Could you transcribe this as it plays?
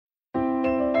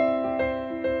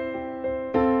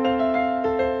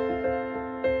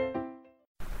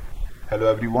Hello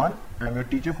everyone, I am your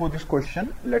teacher for this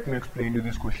question. Let me explain you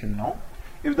this question now.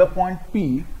 If the point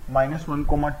P minus 1,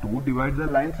 2 divides the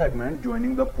line segment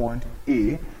joining the point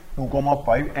A 2,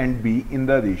 5 and B in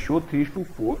the ratio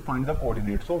 3:4, find the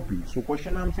coordinates of B. So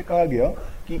question में हमसे कहा गया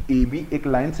कि AB एक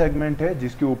line segment है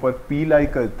जिसके ऊपर P लाई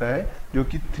करता है जो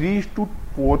कि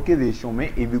 3:4 के रेशियो में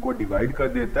AB को डिवाइड कर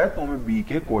देता है, तो हमें B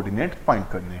के कोऑर्डिनेट फाइंड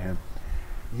करने हैं।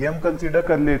 ये हम कंसीडर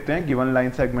कर लेते हैं गिवन लाइन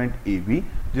सेगमेंट AB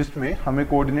जिसमें हमें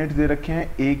कोऑर्डिनेट्स दे रखे हैं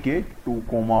A के 2,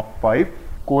 5,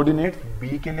 कोऑर्डिनेट्स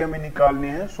B के लिए हमें निकालने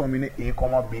हैं, सो हम इन्हें A,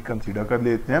 B कंसीडर कर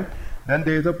लेते हैं। Then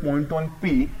there is a point on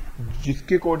P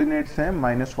जिसके कोऑर्डिनेट्स हैं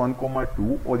 -1,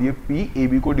 2 और ये P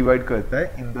AB को डिवाइड करता है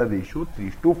इन द रेशियो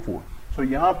 3:4। सो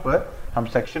यहाँ पर हम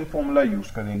सेक्शन फॉर्मूला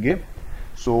यूज करेंगे।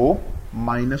 सो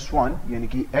 -1 यानी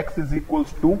कि x is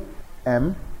equals to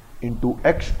m into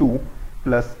x2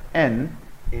 plus n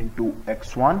into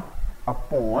x1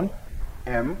 upon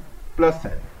m plus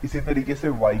n। इसी तरीके से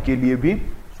y के लिए भी,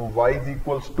 सो y is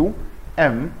equals to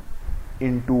m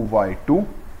into y2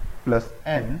 plus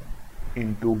n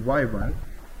into y1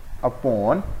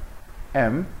 upon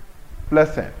m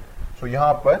plus n। सो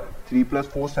यहां पर 3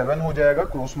 + 4 7 हो जाएगा,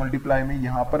 क्रॉस मल्टीप्लाई में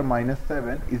यहां पर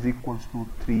 -7 is equals to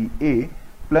 3a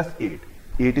plus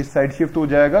 8 इस साइड शिफ्ट हो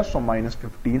जाएगा, सो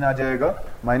 -15 आ जाएगा,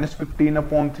 -15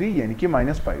 अपॉन 3 यानी कि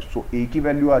 -5। सो a की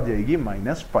वैल्यू आ जाएगी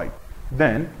 -5।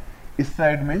 देन इस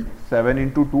साइड में 7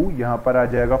 इंटू 2 यहां पर आ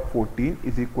जाएगा 14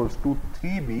 is equals to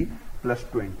 3b plus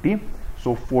 20।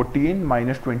 So 14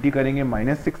 -20 करेंगे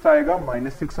 -6 आएगा,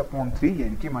 -6 अपॉन 3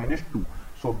 यानी कि -2।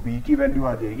 सो b की वैल्यू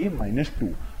आ जाएगी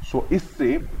 -2। सो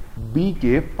इससे b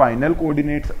के फाइनल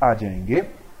कोऑर्डिनेट्स आ जाएंगे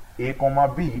a,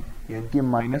 b यानी कि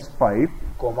 -5,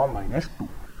 -2।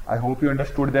 I hope you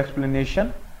understood the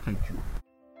explanation. Thank you.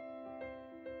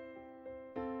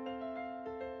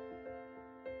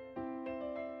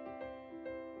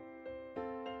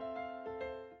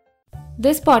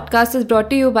 This podcast is brought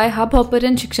to you bye hub hopper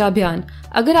and शिक्षा अभियान।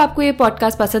 अगर आपको ये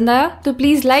पॉडकास्ट पसंद आया तो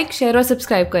प्लीज़ लाइक, शेयर और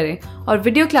सब्सक्राइब करें और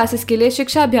वीडियो क्लासेस के लिए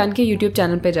शिक्षा अभियान के YouTube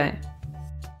चैनल पर जाएं।